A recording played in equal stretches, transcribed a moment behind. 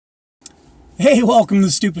Hey, welcome to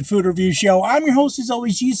the Stupid Food Review Show. I'm your host, as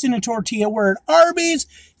always, Jason, a tortilla. We're at Arby's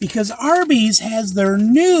because Arby's has their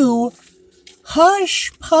new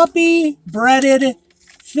Hushpuppy breaded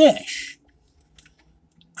fish.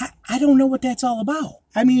 I don't know what that's all about.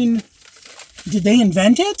 I mean, did they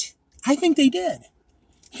invent it? I think they did.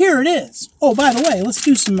 Here it is. Oh, by the way, let's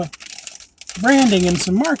do some branding and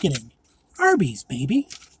some marketing. Arby's, baby.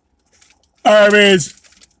 Arby's.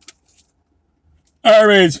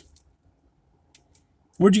 Arby's.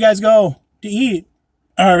 Where'd you guys go to eat?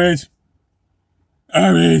 Arby's.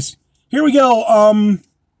 Arby's. Here we go. Kind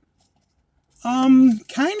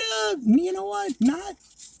of, you know what? Not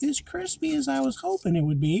as crispy as I was hoping it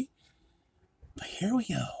would be. But here we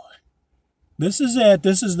go. This is it.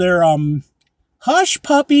 This is their,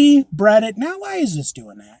 Hushpuppy breaded. Now, why is this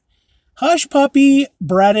doing that? Hushpuppy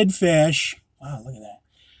breaded fish. Wow, look at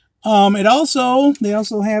that. They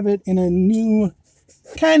also have it in a new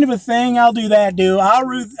kind of a thing. I'll do that,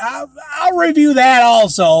 I'll review that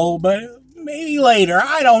also, but maybe later.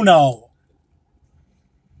 I don't know.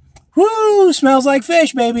 Whoo, smells like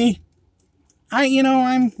fish, baby.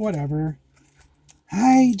 I'm whatever.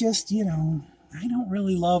 I just, I don't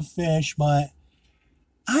really love fish, but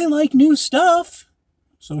I like new stuff.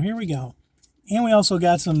 So here we go. And we also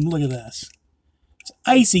got some, look at this. It's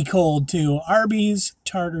icy cold too. Arby's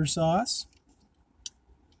tartar sauce.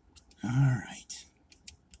 All right.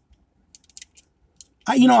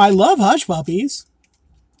 I love hush puppies.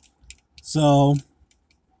 So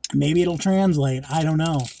maybe it'll translate. I don't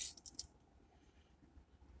know.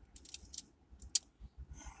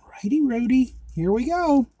 Righty, Rudy. Here we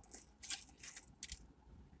go.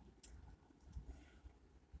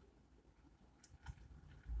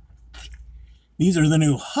 These are the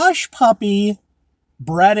new Hushpuppy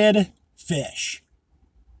breaded fish.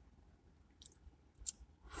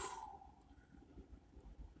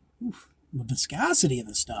 Oof, the viscosity of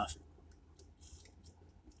the stuff.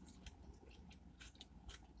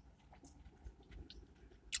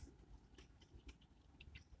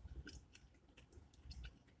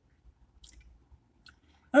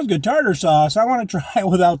 That's good tartar sauce. I want to try it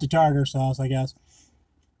without the tartar sauce, I guess.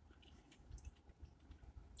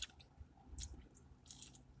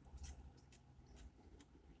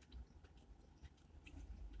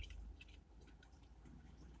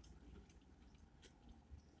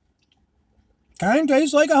 Kind of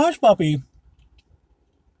tastes like a hush puppy.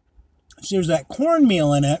 So there's that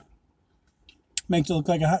cornmeal in it. Makes it look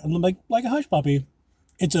like a hush puppy.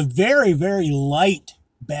 It's a very, very light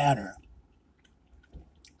batter.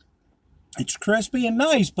 It's crispy and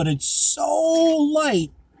nice, but it's so light,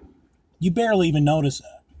 you barely even notice it.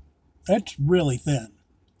 It's really thin.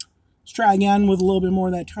 Let's try again with a little bit more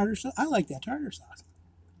of that tartar sauce. I like that tartar sauce.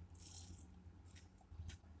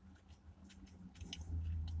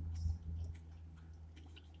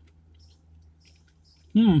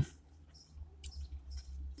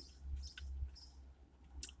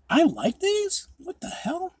 I like these? What the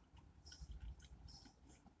hell?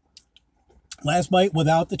 Last bite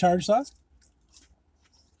without the tartar sauce.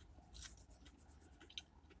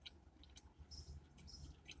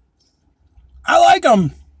 I like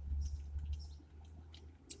them.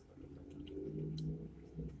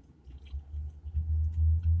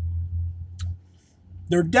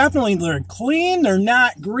 They're clean. They're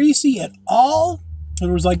not greasy at all.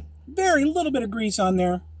 There was like very little bit of grease on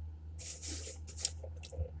there.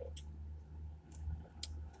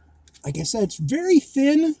 Like I said, it's very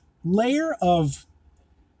thin layer of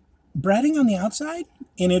breading on the outside,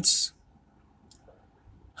 and it's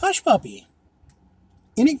hush puppy.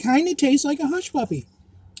 And it kind of tastes like a hush puppy.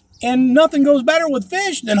 And nothing goes better with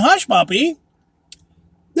fish than hush puppy.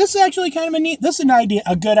 This is actually kind of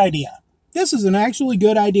a good idea. This is an actually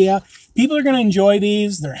good idea. People are going to enjoy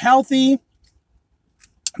these. They're healthy.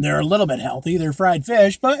 They're a little bit healthy. They're fried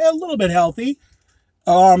fish, but a little bit healthy.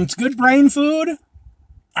 It's good brain food.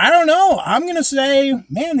 I don't know. I'm going to say,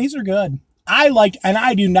 man, these are good. And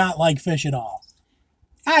I do not like fish at all.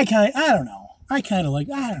 I don't know. I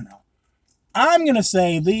don't know. I'm going to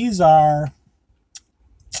say these are,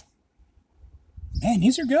 man,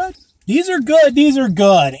 these are good. These are good. These are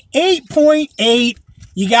good. 8.8.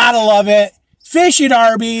 You got to love it. Fish at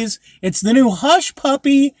Arby's. It's the new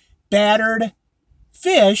Hushpuppy battered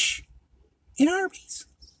fish in Arby's.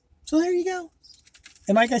 So there you go.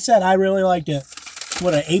 And like I said, I really liked it.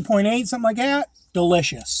 What, an 8.8, something like that?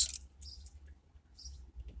 Delicious.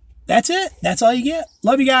 That's it. That's all you get.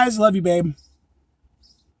 Love you guys. Love you, babe.